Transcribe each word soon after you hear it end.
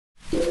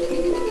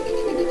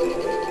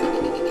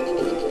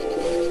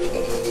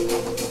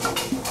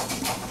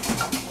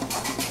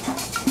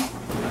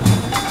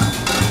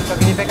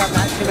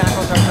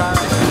It's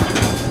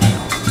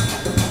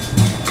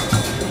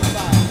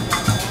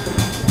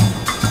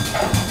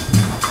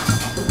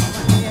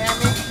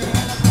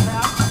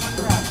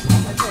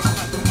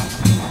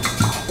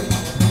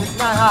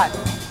not hot.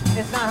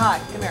 It's not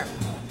hot. Come here.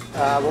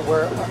 What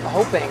we're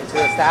hoping to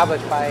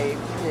establish by,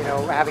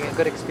 having a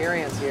good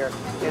experience here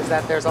is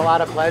that there's a lot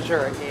of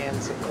pleasure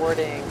in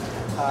supporting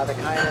the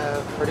kind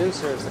of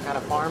producers, the kind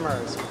of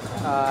farmers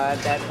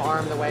that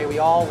farm the way we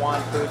all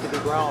want food to be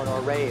grown or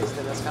raised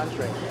in this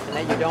country, and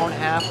that you don't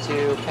have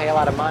to pay a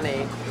lot of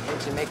money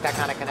to make that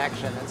kind of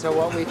connection. And so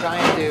what we try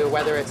and do,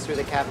 whether it's through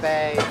the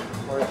cafe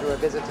or through a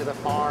visit to the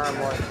farm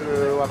or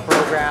through a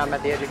program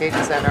at the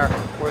education center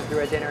or through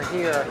a dinner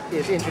here,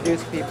 is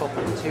introduce people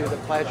to the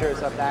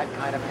pleasures of that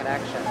kind of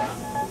connection.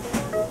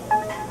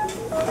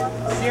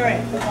 Siri,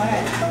 go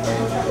ahead.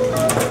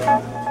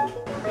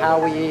 How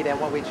we eat and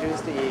what we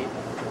choose to eat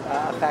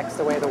affects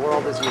the way the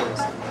world is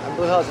used. And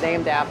Blue Hill is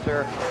named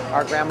after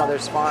our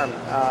grandmother's farm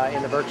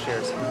in the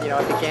Berkshires.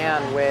 It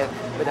began with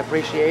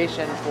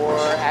appreciation for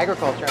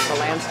agriculture and for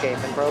landscape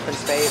and for open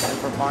space and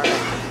for farming,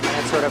 and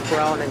it's sort of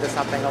grown into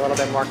something a little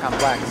bit more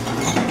complex.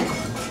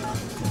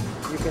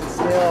 You can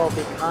still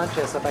be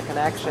conscious of a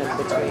connection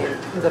between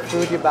the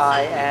food you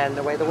buy and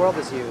the way the world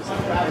is used.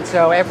 And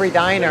so every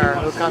diner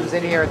who comes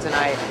in here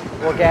tonight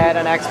will get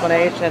an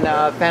explanation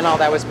of fennel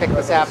that was picked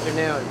this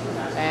afternoon,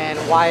 and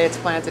why it's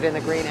planted in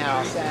the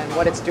greenhouse, and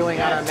what it's doing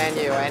on our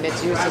menu, and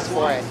its uses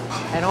for it.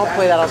 And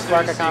hopefully that'll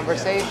spark a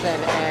conversation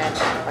and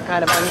a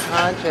kind of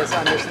unconscious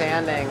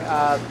understanding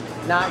of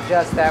not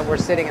just that we're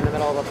sitting in the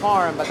middle of a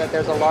farm, but that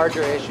there's a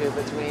larger issue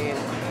between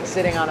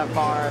sitting on a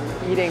farm,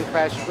 eating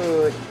fresh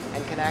food,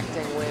 and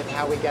connecting with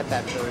how we get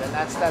that food. And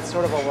that's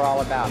sort of what we're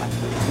all about.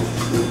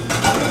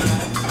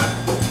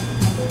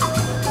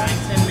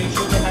 Thanks, and make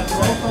sure they have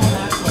local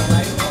natural,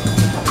 right?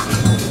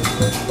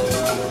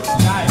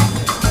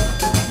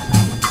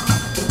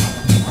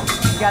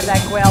 Got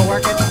that quail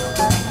working?